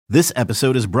This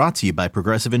episode is brought to you by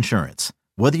Progressive Insurance.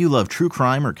 Whether you love true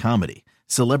crime or comedy,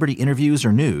 celebrity interviews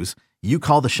or news, you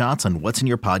call the shots on what's in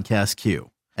your podcast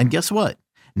queue. And guess what?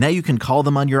 Now you can call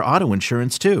them on your auto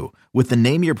insurance too with the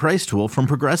Name Your Price tool from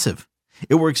Progressive.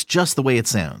 It works just the way it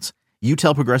sounds. You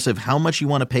tell Progressive how much you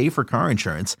want to pay for car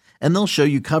insurance, and they'll show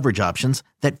you coverage options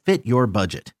that fit your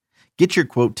budget. Get your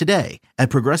quote today at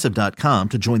Progressive.com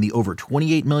to join the over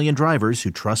 28 million drivers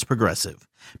who trust Progressive.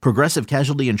 Progressive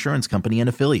Casualty Insurance Company and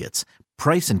Affiliates.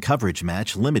 Price and coverage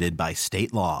match limited by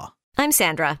state law. I'm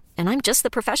Sandra, and I'm just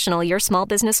the professional your small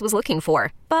business was looking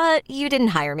for. But you didn't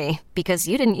hire me because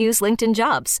you didn't use LinkedIn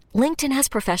Jobs. LinkedIn has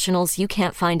professionals you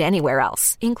can't find anywhere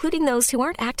else, including those who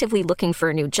aren't actively looking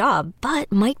for a new job,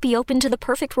 but might be open to the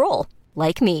perfect role,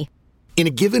 like me. In a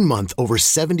given month, over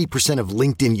 70% of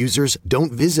LinkedIn users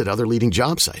don't visit other leading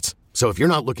job sites. So if you're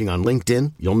not looking on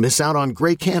LinkedIn, you'll miss out on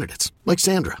great candidates like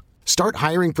Sandra. Start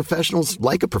hiring professionals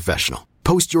like a professional.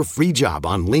 Post your free job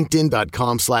on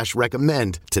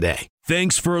linkedin.com/recommend today.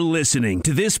 Thanks for listening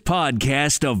to this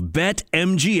podcast of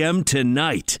BetMGM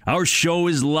Tonight. Our show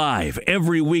is live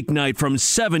every weeknight from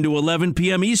 7 to 11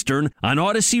 p.m. Eastern on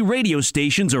Odyssey radio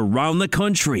stations around the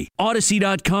country,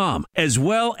 Odyssey.com, as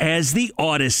well as the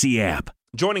Odyssey app.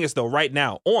 Joining us, though, right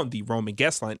now on the Roman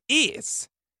guest line is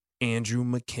Andrew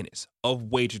McKinnis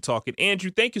of Wager Talking.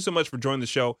 Andrew, thank you so much for joining the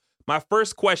show. My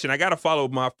first question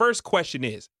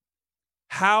is,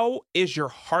 how is your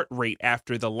heart rate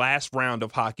after the last round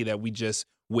of hockey that we just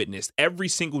witnessed? Every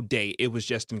single day, it was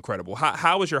just incredible.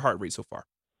 How is your heart rate so far?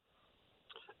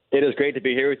 It is great to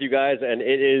be here with you guys, and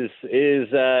it is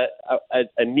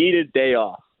a needed day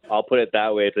off. I'll put it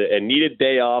that way. It's a needed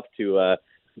day off to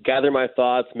gather my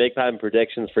thoughts, make my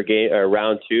predictions for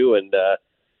round two, and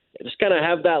just kind of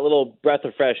have that little breath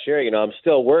of fresh air. You know, I'm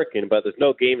still working, but there's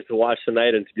no games to watch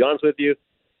tonight, and to be honest with you,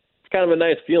 kind of a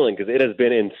nice feeling because it has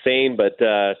been insane, but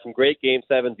some great Game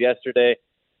 7s yesterday.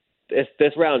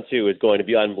 This round two is going to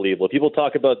be unbelievable. People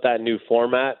talk about that new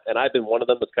format, and I've been one of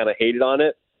them that's kind of hated on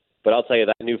it, but I'll tell you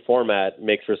that new format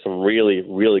makes for some really,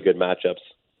 really good matchups.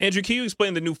 Andrew, can you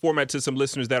explain the new format to some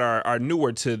listeners that are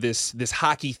newer to this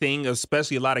hockey thing,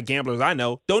 especially a lot of gamblers I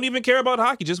know don't even care about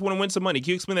hockey, just want to win some money. Can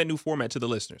you explain that new format to the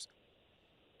listeners?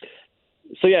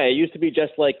 So, yeah, it used to be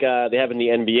just like they have in the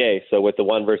NBA, so with the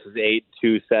 1 versus 8,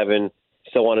 2, 7,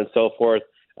 so on and so forth.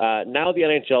 Now the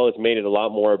NHL has made it a lot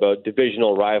more about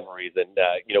divisional rivalries and,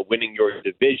 winning your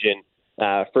division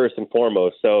first and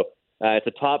foremost. So it's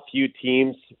the top few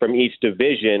teams from each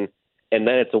division, and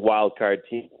then it's a wild card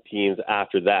teams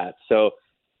after that. So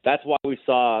that's why we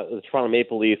saw the Toronto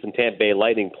Maple Leafs and Tampa Bay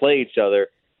Lightning play each other,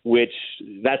 which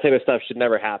that type of stuff should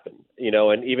never happen.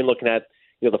 And even looking at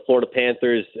the Florida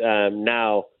Panthers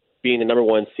now being the number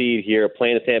 1 seed here,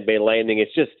 playing the Tampa Bay Lightning,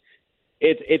 it's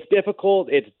difficult,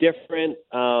 it's different,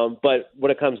 but when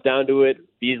it comes down to it,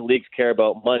 these leagues care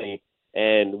about money,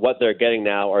 and what they're getting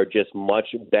now are just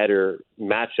much better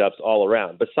matchups all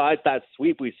around. Besides that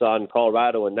sweep we saw in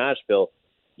Colorado and Nashville,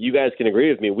 you guys can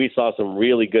agree with me, we saw some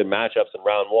really good matchups in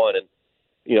round one, and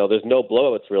there's no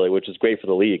blowouts really, which is great for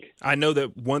the league. I know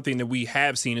that one thing that we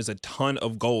have seen is a ton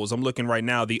of goals. I'm looking right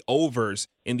now, the overs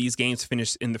in these games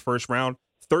finished in the first round,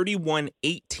 31,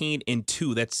 18, and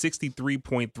 2. That's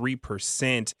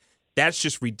 63.3%. That's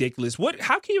just ridiculous.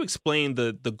 How can you explain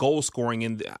the goal scoring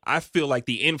and I feel like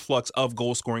the influx of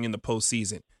goal scoring in the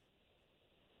postseason?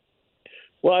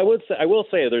 Well, I will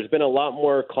say there's been a lot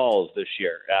more calls this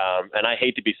year, and I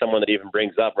hate to be someone that even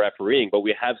brings up refereeing, but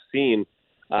we have seen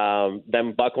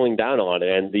them buckling down on it.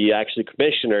 And the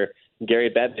commissioner, Gary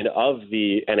Bettman of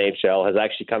the NHL, has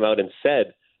actually come out and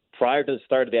said prior to the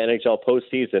start of the NHL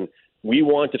postseason, we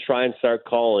want to try and start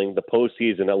calling the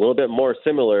postseason a little bit more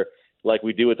similar like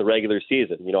we do with the regular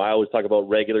season. I always talk about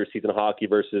regular season hockey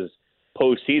versus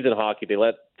postseason hockey. They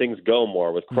let things go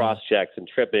more with cross checks and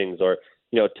trippings or,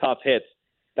 tough hits.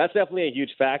 That's definitely a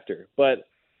huge factor. But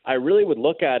I really would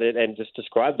look at it and just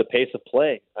describe the pace of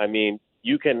play. I mean,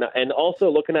 you can, and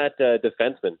also looking at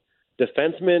defensemen.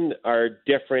 Defensemen are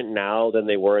different now than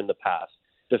they were in the past.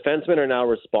 Defensemen are now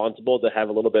responsible to have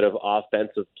a little bit of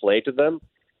offensive play to them.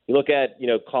 You look at,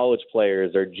 college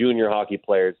players or junior hockey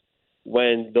players.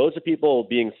 When those are people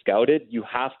being scouted, you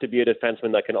have to be a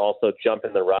defenseman that can also jump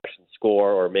in the rush and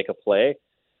score or make a play.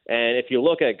 And if you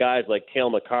look at guys like Cale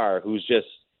Makar,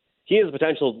 he has the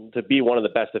potential to be one of the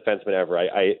best defensemen ever.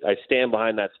 I stand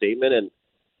behind that statement, and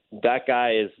that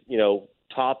guy is,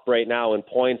 top right now in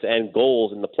points and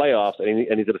goals in the playoffs, and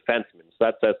he's a defenseman. So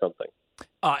that says something.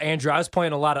 Andrew, I was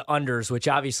playing a lot of unders, which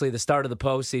obviously the start of the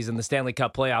postseason, the Stanley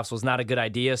Cup playoffs, was not a good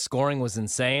idea. Scoring was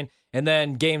insane. And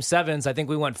then game sevens, I think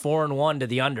we went 4-1 to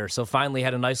the under, so finally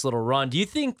had a nice little run. Do you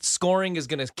think scoring is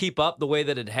going to keep up the way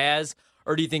that it has?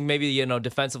 Or do you think maybe,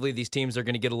 defensively these teams are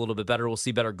going to get a little bit better? We'll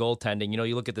see better goaltending.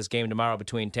 You look at this game tomorrow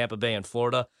between Tampa Bay and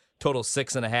Florida, total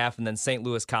 6.5, and then St.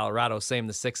 Louis, Colorado, same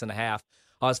the 6.5.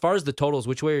 As far as the totals,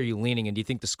 which way are you leaning? And do you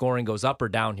think the scoring goes up or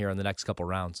down here in the next couple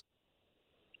rounds?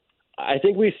 I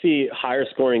think we see higher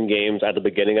scoring games at the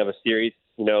beginning of a series,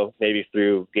 maybe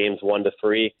through games 1 to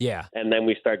 3. Yeah. And then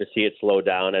we start to see it slow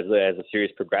down as the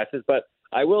series progresses. But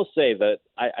I will say that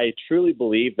I truly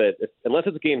believe that unless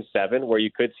it's game 7 where you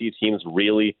could see teams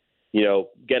really,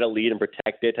 get a lead and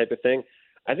protect it type of thing,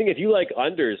 I think if you like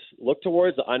unders, look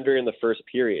towards the under in the first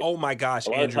period. Oh, my gosh,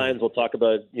 A lot Andrew. of times we'll talk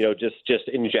about, just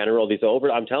in general, these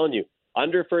over. I'm telling you,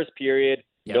 under first period,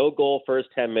 no goal first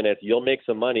 10 minutes, you'll make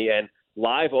some money. And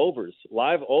live overs,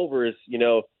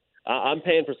 I'm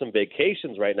paying for some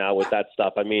vacations right now with that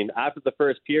stuff. I mean, after the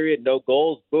first period, no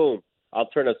goals, boom. I'll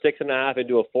turn a 6.5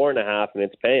 into a 4.5, and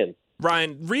it's paying.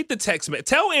 Ryan, read the text.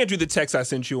 Tell Andrew the text I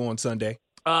sent you on Sunday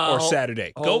or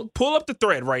Saturday. Go pull up the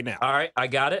thread right now. All right, I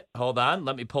got it. Hold on.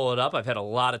 Let me pull it up. I've had a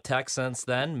lot of texts since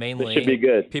then, mainly This should be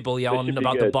good. people yelling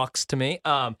about the Bucks to me.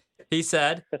 He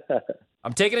said,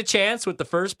 I'm taking a chance with the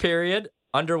first period,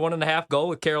 under 1.5 goal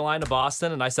with Carolina,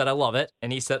 Boston. And I said, I love it.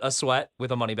 And he said, a sweat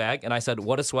with a money bag. And I said,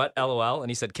 what a sweat, LOL.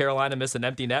 And he said, Carolina missed an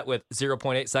empty net with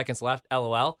 0.8 seconds left,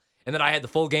 LOL. And then I had the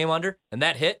full game under, and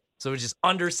that hit. So it was just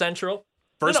under central.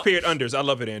 First period unders. I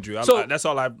love it, Andrew. That's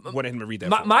all I wanted him to read that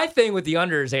for. My thing with the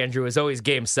unders, Andrew, is always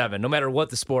game 7. No matter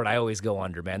what the sport, I always go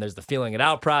under, man. There's the feeling it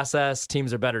out process.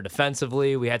 Teams are better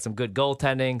defensively. We had some good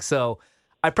goaltending. So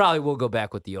I probably will go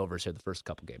back with the overs here the first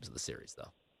couple games of the series, though.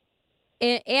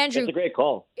 Andrew, It's a great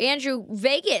call. Andrew,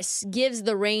 Vegas gives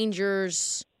the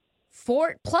Rangers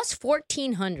plus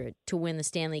 1,400 to win the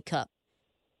Stanley Cup.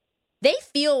 They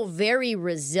feel very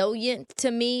resilient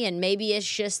to me, and maybe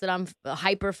it's just that I'm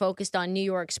hyper-focused on New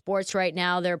York sports right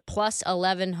now. They're plus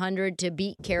 1,100 to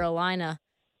beat Carolina.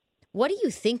 What do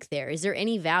you think there? Is there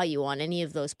any value on any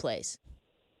of those plays?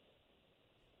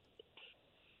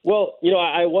 Well,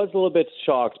 I was a little bit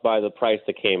shocked by the price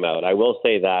that came out. I will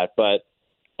say that, but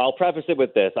I'll preface it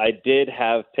with this. I did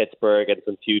have Pittsburgh and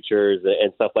some futures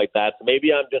and stuff like that. So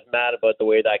maybe I'm just mad about the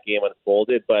way that game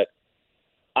unfolded, but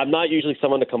I'm not usually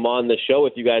someone to come on the show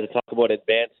with you guys and talk about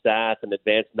advanced stats and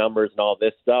advanced numbers and all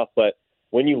this stuff. But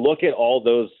when you look at all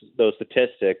those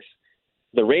statistics,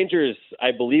 the Rangers,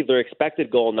 I believe their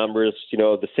expected goal numbers,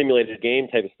 the simulated game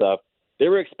type of stuff, they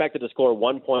were expected to score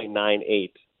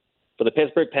 1.98. For the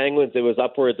Pittsburgh Penguins, it was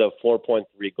upwards of 4.3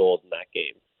 goals in that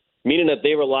game, meaning that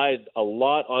they relied a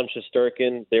lot on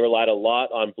Shesterkin. They relied a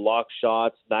lot on block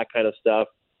shots, that kind of stuff.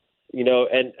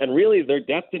 And really their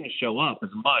depth didn't show up as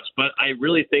much. But I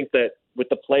really think that with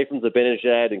the play from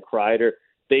Zibanejad and Kreider,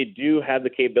 they do have the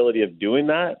capability of doing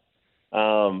that.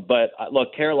 But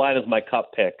look, Carolina's my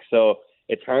cup pick, so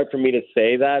it's hard for me to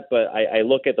say that. But I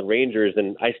look at the Rangers,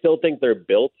 and I still think they're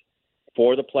built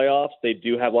for the playoffs. They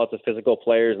do have lots of physical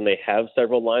players, and they have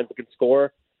several lines that can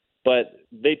score. But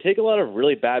they take a lot of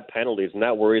really bad penalties, and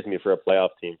that worries me for a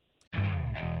playoff team.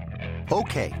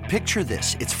 Okay, picture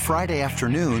this. It's Friday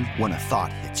afternoon when a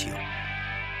thought hits you.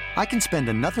 I can spend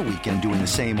another weekend doing the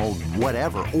same old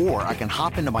whatever, or I can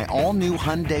hop into my all-new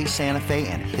Hyundai Santa Fe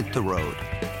and hit the road.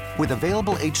 With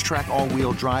available H-Track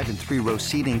all-wheel drive and 3-row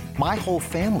seating, my whole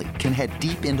family can head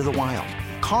deep into the wild.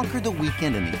 Conquer the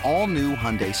weekend in the all-new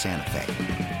Hyundai Santa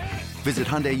Fe. Visit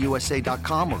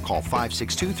HyundaiUSA.com or call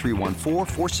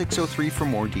 562-314-4603 for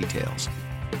more details.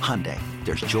 Hyundai,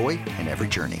 there's joy in every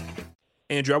journey.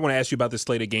 Andrew, I want to ask you about the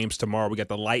slate of games tomorrow. We got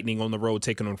the Lightning on the road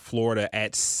taking on Florida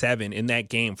at 7. In that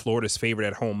game, Florida's favored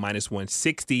at home, minus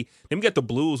 160. Then we got the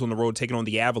Blues on the road taking on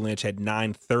the Avalanche at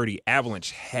 9:30.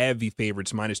 Avalanche heavy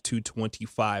favorites, minus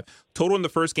 225. Total in the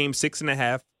first game,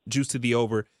 6.5, juice to the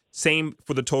over. Same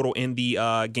for the total in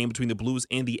the game between the Blues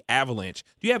and the Avalanche.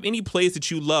 Do you have any plays that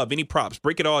you love, any props?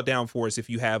 Break it all down for us if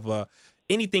you have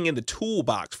anything in the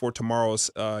toolbox for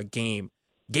tomorrow's games.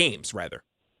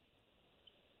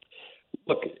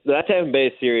 Look, that Tampa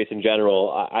Bay series in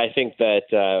general, I think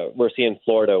that we're seeing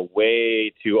Florida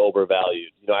way too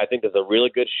overvalued. I think there's a really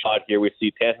good shot here. We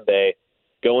see Tampa Bay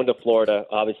going to Florida.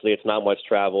 Obviously, it's not much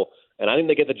travel, and I think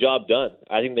they get the job done.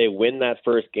 I think they win that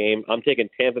first game. I'm taking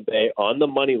Tampa Bay on the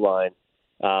money line.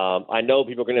 I know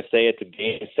people are going to say it's a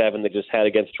Game 7 they just had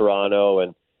against Toronto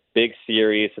and big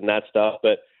series and that stuff,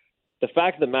 but the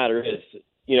fact of the matter is,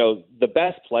 the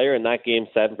best player in that Game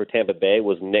 7 for Tampa Bay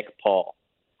was Nick Paul.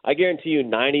 I guarantee you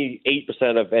 98%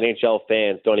 of NHL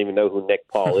fans don't even know who Nick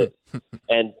Paul is.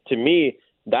 And to me,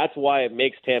 that's why it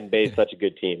makes Tampa Bay such a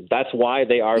good team. That's why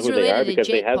they are He's who they are, related to because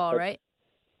Jake they have Paul, right?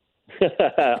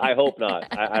 I hope not.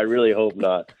 I really hope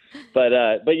not.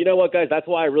 But you know what, guys? That's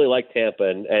why I really like Tampa,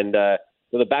 and they're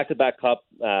the back-to-back Cup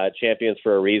champions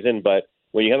for a reason. But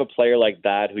when you have a player like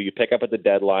that who you pick up at the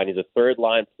deadline, he's a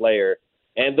third-line player,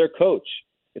 and their coach,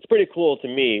 it's pretty cool to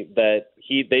me that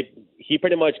he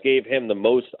pretty much gave him the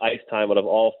most ice time out of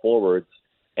all forwards,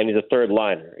 and he's a third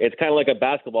liner. It's kind of like a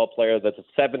basketball player that's a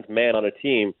seventh man on a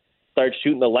team, starts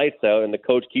shooting the lights out, and the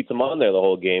coach keeps him on there the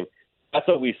whole game. That's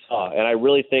what we saw, and I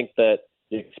really think that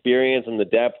the experience and the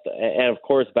depth, and of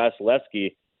course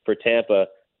Vasilevsky for Tampa,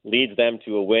 leads them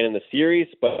to a win in the series.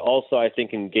 But also, I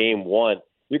think in Game 1,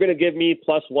 you're going to give me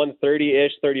plus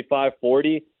 130-ish,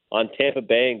 35-40 on Tampa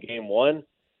Bay in Game 1.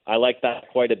 I like that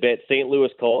quite a bit. St. Louis,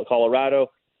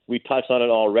 Colorado, we touched on it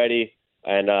already,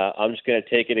 and I'm just going to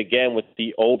take it again with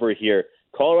the over here.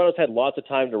 Colorado's had lots of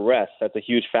time to rest. That's a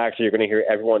huge factor you're going to hear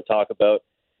everyone talk about.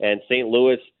 And St.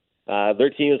 Louis, their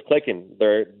team is clicking.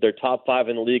 They're top 5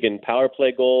 in the league in power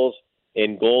play goals,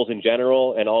 in goals in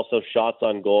general, and also shots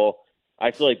on goal. I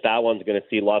feel like that one's going to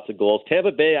see lots of goals.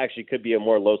 Tampa Bay actually could be a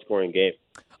more low-scoring game.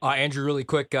 Andrew, really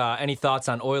quick, any thoughts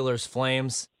on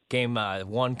Oilers-Flames? Game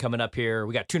 1 coming up here.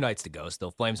 We got 2 nights to go still.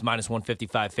 Flames minus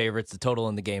 155 favorites. The total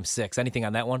in the game 6. Anything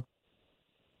on that one?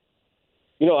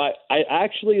 You know, I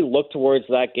actually look towards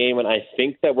that game, and I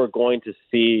think that we're going to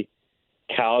see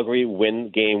Calgary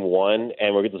win Game 1,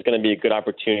 and there's going to be a good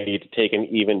opportunity to take an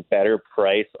even better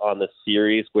price on the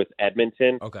series with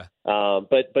Edmonton. Okay.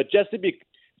 But just to be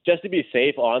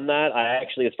safe on that, I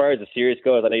actually, as far as the series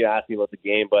goes, I know you asked me about the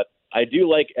game, but I do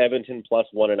like Edmonton plus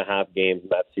 1.5 games in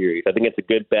that series. I think it's a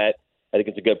good bet. I think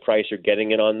it's a good price you're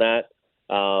getting in on that.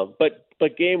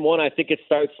 But Game 1, I think it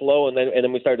starts slow, and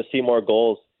then we start to see more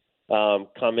goals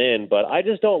come in. But I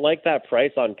just don't like that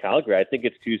price on Calgary. I think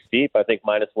it's too steep. I think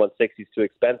minus 160 is too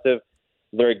expensive.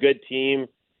 They're a good team.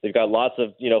 They've got lots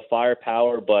of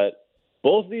firepower, but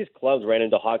both of these clubs ran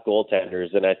into hot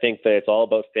goaltenders, and I think that it's all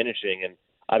about finishing. And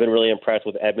I've been really impressed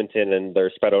with Edmonton and their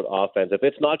spread-out offense. If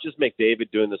it's not just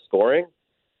McDavid doing the scoring,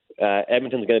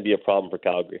 Edmonton's going to be a problem for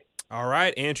Calgary. All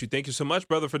right, Andrew, thank you so much,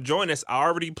 brother, for joining us. I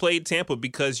already played Tampa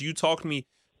because you talked me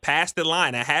past the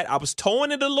line. I was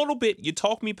towing it a little bit. You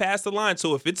talked me past the line.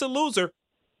 So if it's a loser,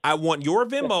 I want your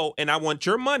Venmo and I want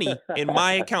your money in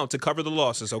my account to cover the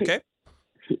losses, okay?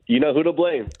 You know who to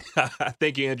blame.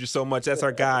 Thank you, Andrew, so much. That's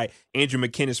our guy, Andrew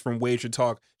McKinnis from Wager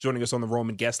Talk, joining us on the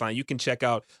Roman Guest Line. You can check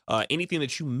out anything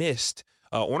that you missed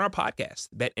on our podcast,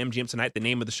 BetMGM Tonight. The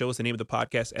name of the show is the name of the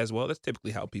podcast as well. That's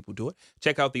typically how people do it.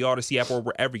 Check out the Odyssey app or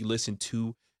wherever you listen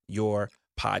to your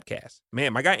podcast.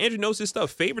 Man, my guy Andrew knows his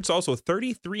stuff. Favorites also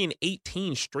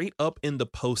 33-18 straight up in the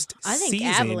postseason. I think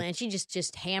Avalanche. You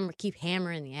just keep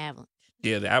hammering the Avalanche.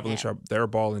 Yeah, the Avalanche they're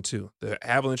balling too. The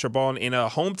Avalanche are balling in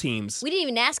home teams. We didn't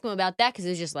even ask him about that because it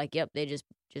was just like, yep, they just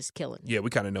killing. Yeah,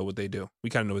 we kind of know what they do.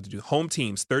 Home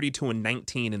teams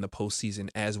 32-19 in the postseason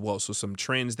as well. So some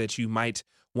trends that you might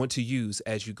want to use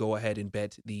as you go ahead and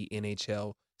bet the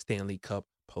NHL Stanley Cup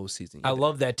postseason. I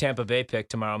love that Tampa Bay pick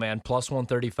tomorrow, man. Plus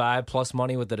 135, plus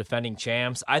money with the defending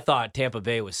champs. I thought Tampa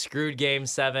Bay was screwed Game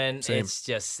 7. Same.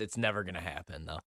 It's never going to happen though.